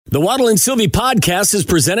The Waddle and Sylvie podcast is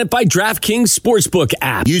presented by DraftKings Sportsbook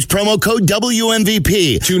app. Use promo code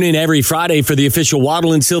WMVP. Tune in every Friday for the official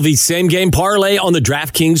Waddle and Sylvie same game parlay on the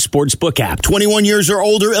DraftKings Sportsbook app. 21 years or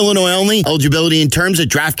older, Illinois only. Eligibility and terms at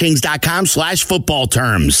DraftKings.com/football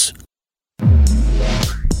terms.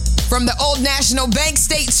 From the Old National Bank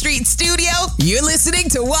State Street studio, you're listening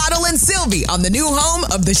to Waddle and Sylvie on the new home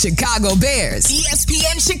of the Chicago Bears.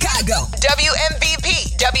 ESPN Chicago,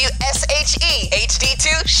 WMVP, WSHE,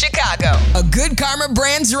 HD2, Chicago. A Good Karma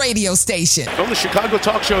Brands radio station. On the Chicago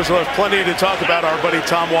talk shows, we'll have plenty to talk about. Our buddy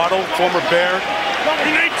Tom Waddle, former Bear.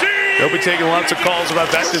 They'll be taking lots of calls about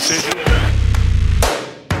that decision.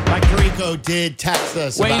 Mike Tirico did text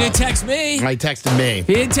us. Wait, you didn't text me? I texted me.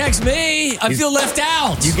 He didn't text me. I feel left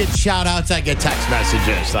out. You get shout outs, I get text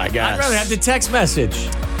messages, I guess. I'd rather have the text message.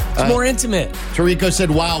 It's more intimate. Tirico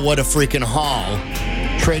said, wow, what a freaking haul.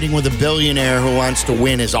 Trading with a billionaire who wants to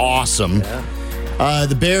win is awesome. Yeah.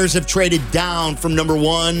 The Bears have traded down from number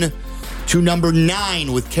 1 to number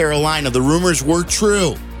 9 with Carolina. The rumors were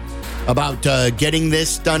true about getting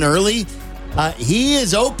this done early. He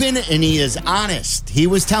is open and he is honest. He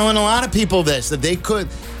was telling a lot of people this, that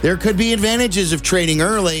there could be advantages of trading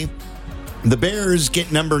early. The Bears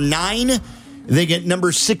get number 9. They get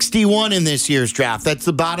number 61 in this year's draft. That's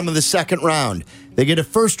the bottom of the second round. They get a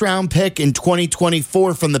first-round pick in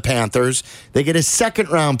 2024 from the Panthers. They get a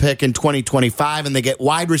second-round pick in 2025, and they get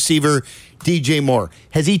wide receiver DJ Moore.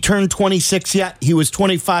 Has he turned 26 yet? He was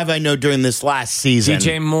 25, I know, during this last season.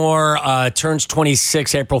 DJ Moore turns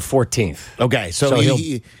 26 April 14th. Okay, so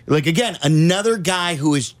he, again, another guy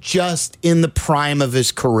who is just in the prime of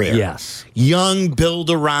his career. Yes. Young,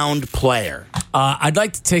 build-around player. I'd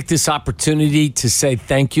like to take this opportunity to say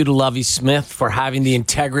thank you to Lovie Smith for having the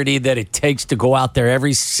integrity that it takes to go out there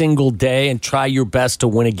every single day and try your best to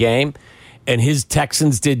win a game. And his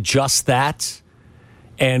Texans did just that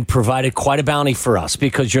and provided quite a bounty for us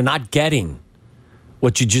because you're not getting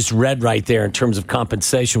what you just read right there in terms of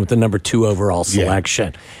compensation with the number 2 overall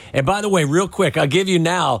selection. Yeah. And by the way, real quick, I'll give you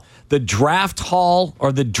now the draft haul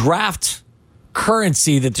or the draft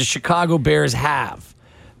currency that the Chicago Bears have.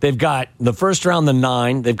 They've got the first round, the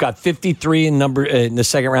 9. They've got 53 in the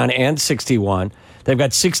second round and 61. They've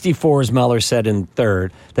got 64, as Meller said, in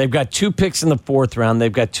third. They've got 2 picks in the 4th round.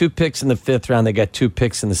 They've got 2 picks in the 5th round. They got 2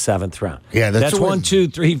 picks in the 7th round. Yeah, that's 1, 2,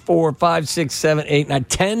 3, 4, 5, 6, 7, 8, 9,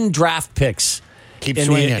 10 draft picks. Keep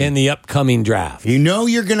swinging in the upcoming draft. You know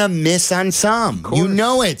you're going to miss on some. You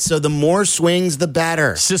know it. So the more swings, the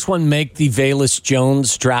better. Does this one make the Velus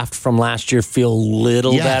Jones draft from last year feel a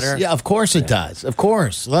little better? Yeah, of course it does. Of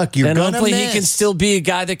course. Look, you're going to miss. And hopefully he can still be a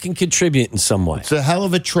guy that can contribute in some way. It's a hell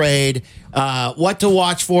of a trade. What to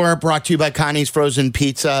watch for, brought to you by Connie's Frozen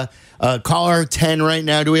Pizza. Caller 10 right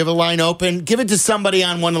now. Do we have a line open? Give it to somebody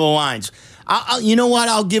on one of the lines. You know what?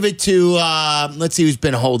 I'll give it to, let's see who's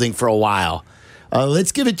been holding for a while.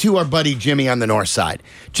 Let's give it to our buddy Jimmy on the north side.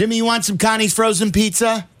 Jimmy, you want some Connie's Frozen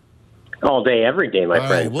Pizza? All day, every day, my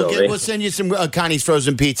friend. Right, we'll send you some Connie's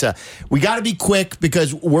Frozen Pizza. We got to be quick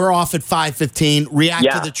because we're off at 5:15. React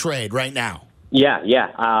to the trade right now.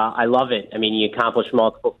 Yeah. I love it. I mean, you accomplish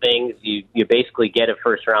multiple things. You basically get a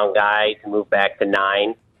first-round guy to move back to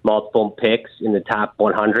 9, multiple picks in the top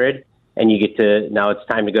 100, and you get to, now it's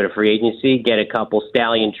time to go to free agency, get a couple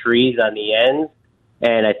stallion trees on the end.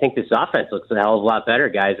 And I think this offense looks a hell of a lot better,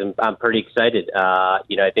 guys. I'm pretty excited. I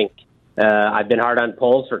think I've been hard on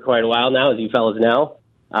Poles for quite a while now, as you fellas know.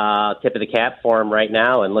 Tip of the cap for him right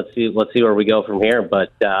now, and let's see where we go from here. But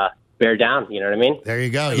bear down, you know what I mean? There you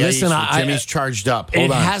go. Yeah, listen, Jimmy's charged up. It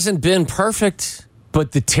hasn't been perfect,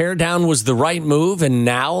 but the teardown was the right move, and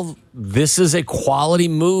now this is a quality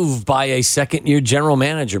move by a second-year general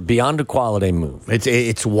manager, beyond a quality move.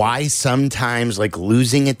 It's why sometimes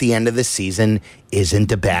losing at the end of the season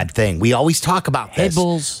isn't a bad thing. We always talk about this. Hey,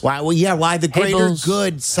 Bulls. Why the greater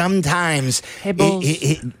good sometimes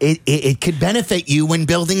it could benefit you when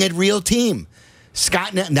building a real team.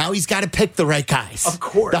 Scott, now he's got to pick the right guys. Of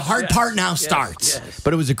course. The hard part now starts. Yes.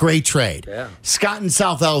 But it was a great trade. Yeah. Scott in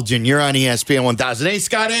South Elgin, you're on ESPN 1000. Hey,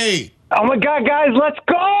 Scotty. Oh, my God, guys, let's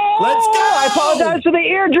go! Let's go! I apologize for the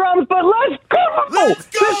eardrums, but let's go! Let's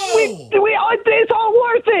go! It's all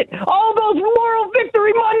worth it! All those Moral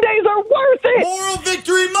Victory Mondays are worth it! Moral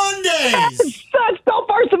Victory Mondays! So,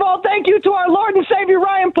 first of all, thank you to our Lord and Savior,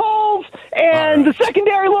 Ryan Poles, and the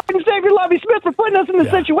secondary Lord and Savior, Lovie Smith, for putting us in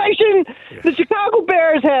the situation. Yeah. The Chicago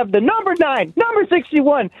Bears have the number 9, number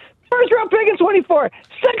 61, first-round pick in 24,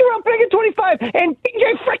 second-round pick in 25, and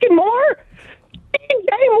DJ freaking Moore?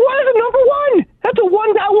 DJ Moore is number 1. That's a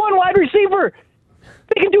 1-1 wide receiver.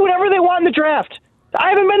 They can do whatever they want in the draft. I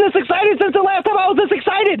haven't been this excited since the last time I was this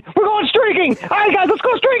excited. We're going streaking. All right, guys, let's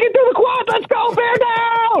go streaking.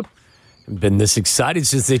 been this excited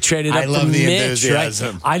since they traded up I love for the Mitch.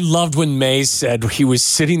 enthusiasm. Right? I loved when Mays said he was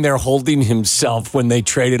sitting there holding himself when they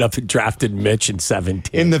traded up and drafted Mitch in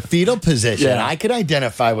 17. In the fetal position. Yeah. I could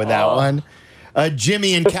identify with that one.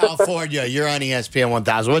 Jimmy in California, you're on ESPN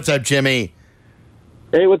 1000. What's up, Jimmy?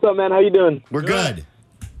 Hey, what's up, man? How you doing? We're good.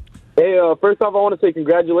 Hey, first off, I want to say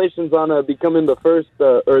congratulations on becoming the first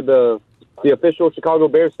or the official Chicago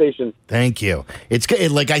Bears station. Thank you. It's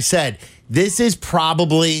good. Like I said, this is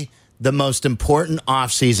probably the most important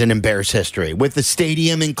offseason in Bears history, with the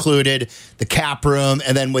stadium included, the cap room,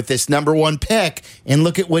 and then with this number one pick. And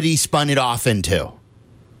look at what he spun it off into.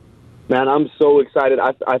 Man, I'm so excited.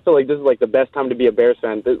 I feel like this is like the best time to be a Bears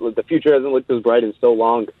fan. The future hasn't looked as bright in so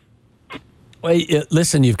long. Well,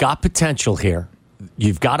 listen, you've got potential here.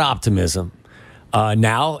 You've got optimism.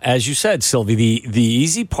 Now, as you said, Sylvie, the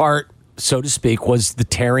easy part, so to speak, was the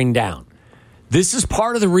tearing down. This is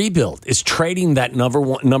part of the rebuild, is trading that number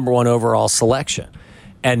one overall selection.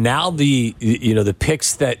 And now the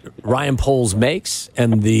picks that Ryan Poles makes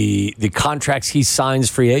and the contracts he signs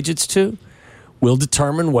free agents to will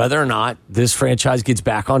determine whether or not this franchise gets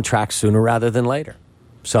back on track sooner rather than later.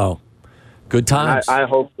 So, good times. I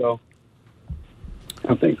hope so.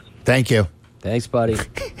 Oh, thanks. Thank you. Thanks, buddy.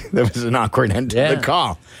 That was an awkward end to the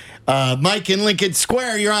call. Mike in Lincoln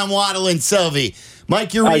Square, you're on Waddle and Sylvie.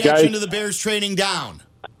 Mike, your reaction to the Bears trading down?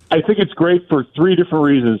 I think it's great for three different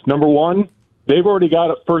reasons. Number one, they've already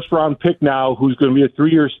got a first-round pick now who's going to be a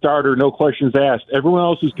 3-year starter, no questions asked. Everyone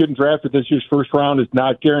else who's getting drafted this year's first round is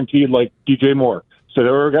not guaranteed like DJ Moore. So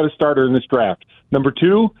they've already got a starter in this draft. Number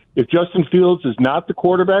two, if Justin Fields is not the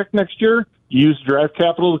quarterback next year, you use draft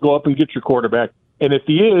capital to go up and get your quarterback. And if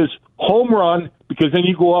he is, home run, because then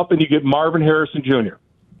you go up and you get Marvin Harrison Jr.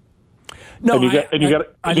 No, and you got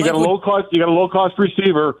a low cost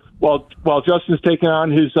receiver while Justin's taking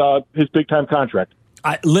on his big time contract.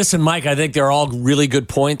 Listen, Mike, I think they're all really good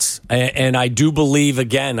points, and I do believe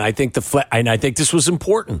again. I think and I think this was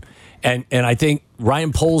important, and I think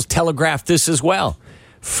Ryan Poles telegraphed this as well.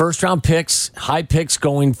 First round picks, high picks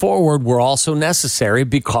going forward were also necessary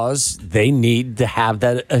because they need to have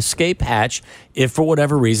that escape hatch if for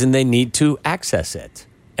whatever reason they need to access it,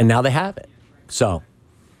 and now they have it. So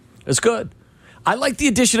it's good. I like the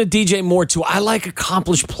addition of DJ Moore too. I like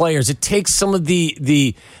accomplished players. It takes some of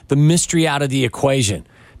the mystery out of the equation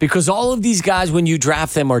because all of these guys, when you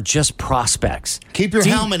draft them, are just prospects. Keep your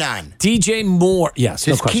helmet on. DJ Moore, yes,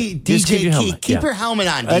 just no question. keep your helmet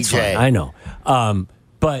on, That's DJ. Right, I know,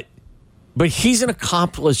 but he's an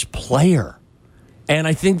accomplished player, and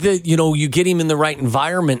I think that you get him in the right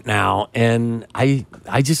environment now, and I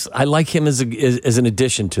like him as an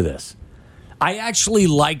addition to this. I actually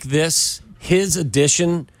like his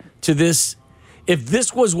addition to this. If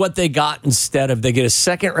this was what they got instead of they get a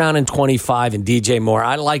second round in 25 and DJ Moore,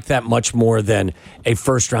 I like that much more than a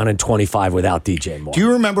first round in 25 without DJ Moore. Do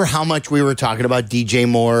you remember how much we were talking about DJ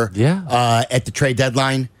Moore at the trade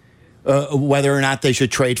deadline? Whether or not they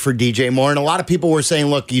should trade for DJ Moore. And a lot of people were saying,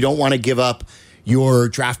 look, you don't want to give up your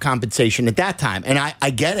draft compensation at that time. And I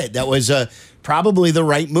get it. That was probably the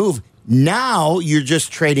right move. Now you're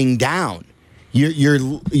just trading down.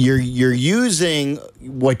 You're using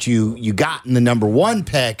what you got in the number one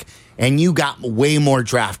pick, and you got way more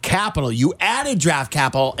draft capital. You added draft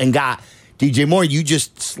capital and got DJ Moore. You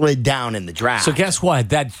just slid down in the draft. So guess what?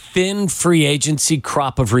 That thin free agency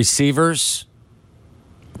crop of receivers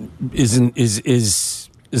is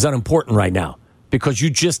unimportant right now because you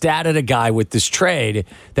just added a guy with this trade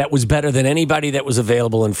that was better than anybody that was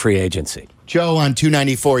available in free agency. Joe on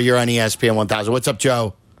 294. You're on ESPN 1000. What's up,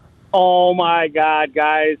 Joe? Oh, my God,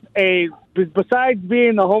 guys. Hey, besides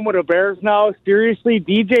being the home of the Bears now, seriously,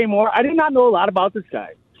 DJ Moore, I did not know a lot about this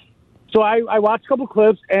guy. So I watched a couple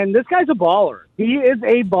clips, and this guy's a baller. He is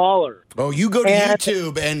a baller. Oh, you go to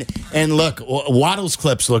YouTube and look, Waddle's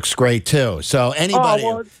clips looks great, too. So anybody.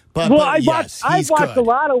 I've watched a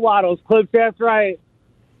lot of Waddle's clips after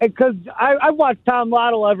because I've watched Tom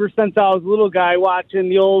Waddle ever since I was a little guy watching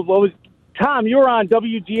the old, Tom, you were on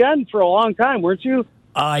WGN for a long time, weren't you?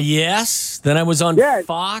 Yes. Then I was on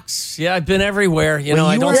Fox. Yeah, I've been everywhere.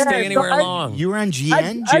 I don't stay anywhere long. You were on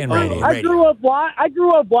GN? GN Radio. I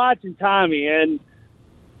grew up watching Tommy, and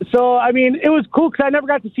so, it was cool because I never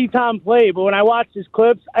got to see Tom play, but when I watched his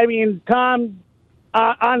clips, Tom,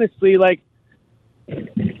 honestly, I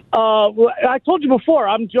told you before,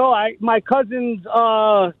 I'm Joe. My cousins,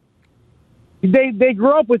 they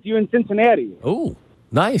grew up with you in Cincinnati. Oh,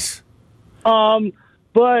 nice. But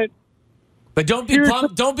don't be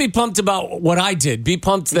pumped. Don't be pumped about what I did. Be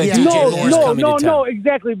pumped that DJ Moore's coming to town. No,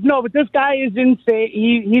 exactly. No, but this guy is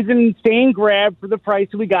insane. He's an insane grab for the price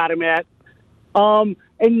we got him at. And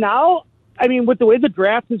now, I mean, with the way the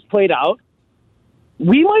draft has played out,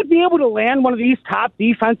 we might be able to land one of these top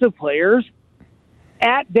defensive players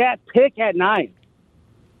at that pick at 9.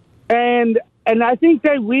 And I think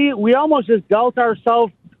that we almost just dealt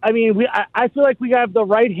ourselves. I mean, I feel like we have the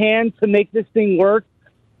right hand to make this thing work.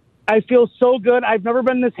 I feel so good. I've never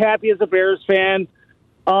been this happy as a Bears fan.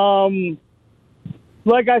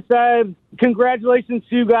 Like I said, congratulations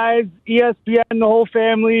to you guys, ESPN, the whole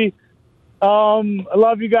family. I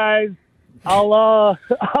love you guys. I'll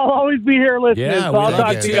always be here listening. Yeah, so we I'll love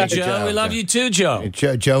talk you to you too, guys. Joe. We love you too, Joe.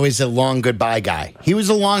 Joe is a long goodbye guy. He was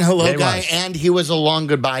a long hello guy, was. and he was a long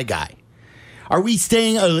goodbye guy. Are we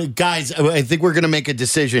staying, guys? I think we're going to make a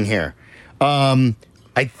decision here. I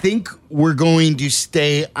think we're going to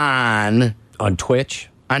stay on Twitch.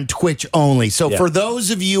 On Twitch only. So Yeah. for those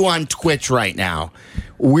of you on Twitch right now,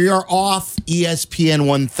 we are off ESPN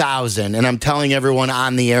 1000, and I'm telling everyone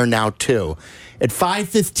on the air now too. At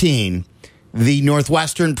 5:15, the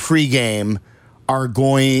Northwestern pregame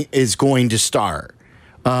is going to start.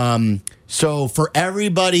 So for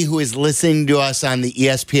everybody who is listening to us on the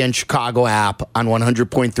ESPN Chicago app on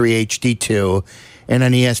 100.3 HD2 and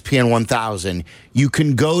on ESPN 1000, you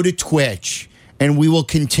can go to Twitch and we will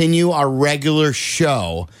continue our regular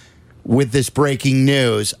show with this breaking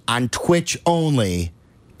news on Twitch only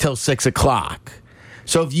till 6 o'clock.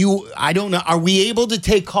 So I don't know, are we able to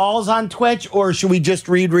take calls on Twitch or should we just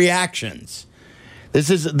read reactions? This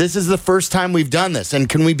is the first time we've done this, and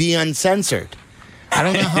can we be uncensored? I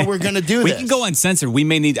don't know how we're going to do this. We can go uncensored. We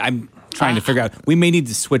may need, I'm trying to figure out, we may need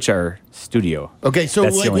to switch our studio. Okay, so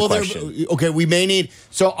That's the only question. we may need,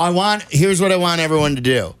 here's what I want everyone to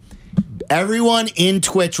do. Everyone in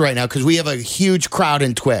Twitch right now, because we have a huge crowd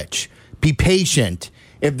in Twitch, be patient.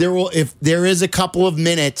 If there is a couple of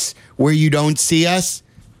minutes where you don't see us,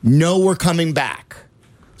 know we're coming back.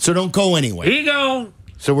 So don't go anywhere. Here you go.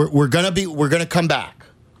 So we're gonna come back.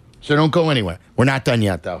 So don't go anywhere. We're not done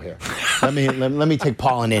yet though. Here, let me take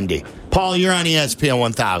Paul and Indy. Paul, you're on ESPN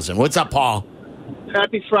 1000. What's up, Paul?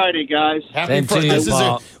 Happy Friday, guys. Happy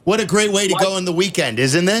Friday. What a great way to go in the weekend,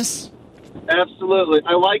 isn't this? Absolutely.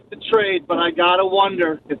 I like the trade, but I gotta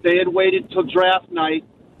wonder if they had waited till draft night,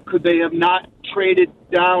 could they have not traded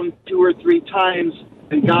down 2 or 3 times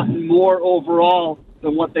and gotten more overall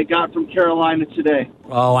than what they got from Carolina today?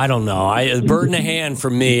 Oh, I don't know. Bird in the hand for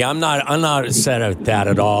me. I'm not upset at that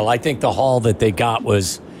at all. I think the haul that they got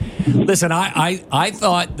was. Listen, I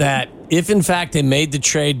thought that if in fact they made the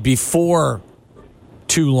trade before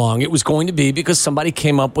too long, it was going to be because somebody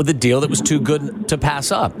came up with a deal that was too good to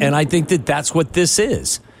pass up, and I think that that's what this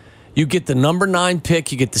is. You get the number 9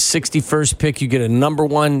 pick, you get the 61st pick, you get a number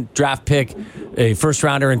 1 draft pick, a first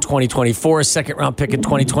rounder in 2024, a second round pick in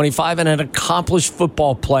 2025, and an accomplished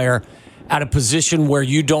football player at a position where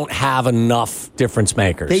you don't have enough difference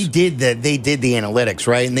makers. They did the analytics,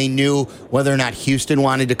 right? And they knew whether or not Houston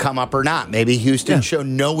wanted to come up or not. Maybe Houston showed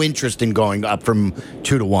no interest in going up from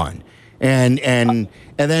 2 to 1. And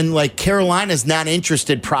then like Carolina's not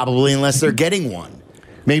interested probably unless they're getting one.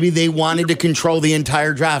 Maybe they wanted to control the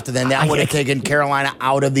entire draft, and then that would have taken Carolina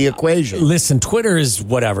out of the equation. Listen, Twitter is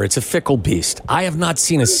whatever. It's a fickle beast. I have not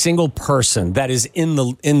seen a single person that is in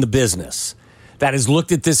the business that has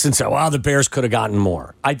looked at this and said, wow, the Bears could have gotten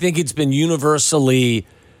more. I think it's been universally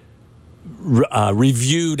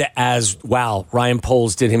reviewed as, wow, Ryan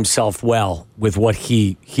Poles did himself well with what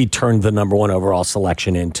he turned the number 1 overall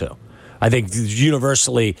selection into. I think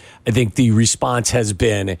universally, the response has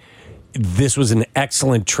been, this was an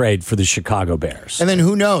excellent trade for the Chicago Bears. And then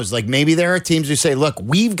who knows? Like maybe there are teams who say, look,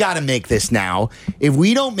 we've got to make this now. If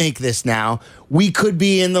we don't make this now, we could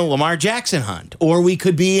be in the Lamar Jackson hunt, or we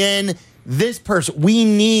could be in this person. We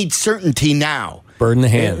need certainty now. Bird in the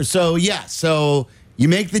hand. So you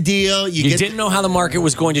make the deal. You didn't know how the market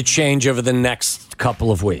was going to change over the next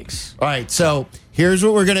couple of weeks. All right, so here's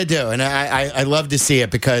what we're going to do. And I love to see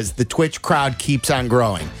it because the Twitch crowd keeps on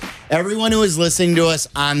growing. Everyone who is listening to us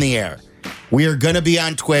on the air, we are going to be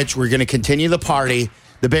on Twitch. We're going to continue the party,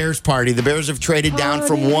 the Bears party. The Bears have traded down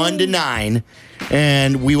from 1 to 9,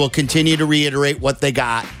 and we will continue to reiterate what they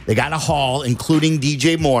got. They got a haul, including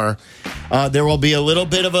DJ Moore. There will be a little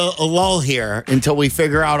bit of a lull here until we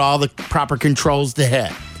figure out all the proper controls to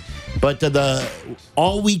hit. But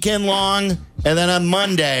all weekend long, and then on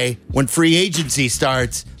Monday, when free agency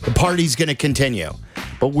starts, the party's going to continue.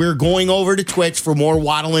 But we're going over to Twitch for more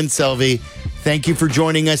Waddle and Sylvie. Thank you for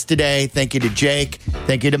joining us today. Thank you to Jake.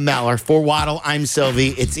 Thank you to Meller. For Waddle, I'm Sylvie.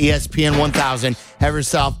 It's ESPN 1000. Have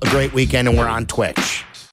yourself a great weekend, and we're on Twitch.